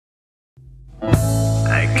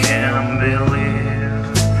can't believe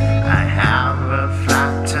I have a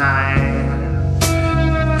flat tire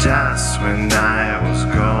just when I was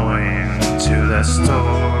going to the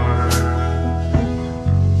store.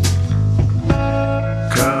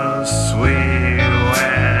 'Cause we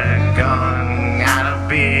were going out of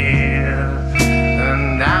beer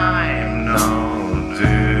and I'm no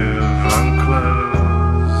dude on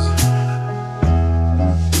clothes.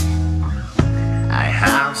 I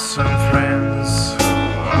have some friends who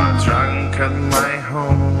are drunk at my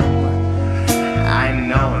home. I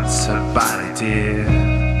know it's a bad idea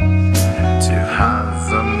to have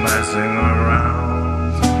them messing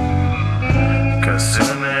around, 'cause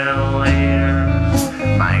sooner or later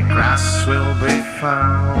my grass will be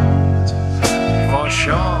found. For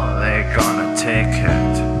sure they're gonna take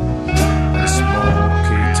it, the smoke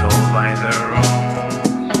it all by their own.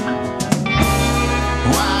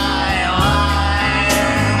 While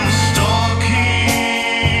I'm stuck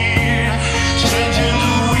here, changing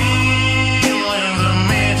the wheel in the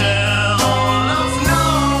middle of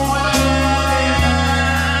nowhere.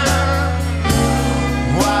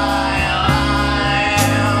 While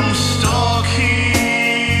I'm stuck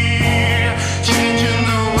here, changing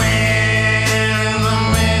the wheel in the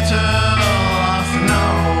middle of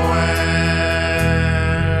nowhere.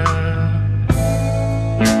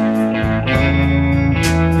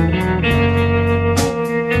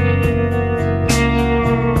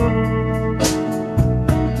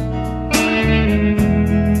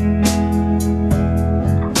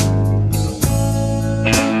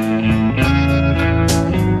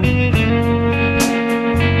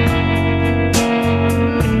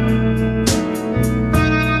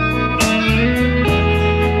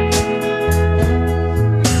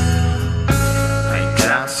 I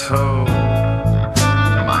just hope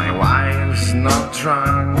my wife's not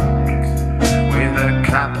drunk with a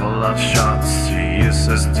couple of shots she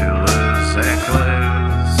uses to lose her clothes.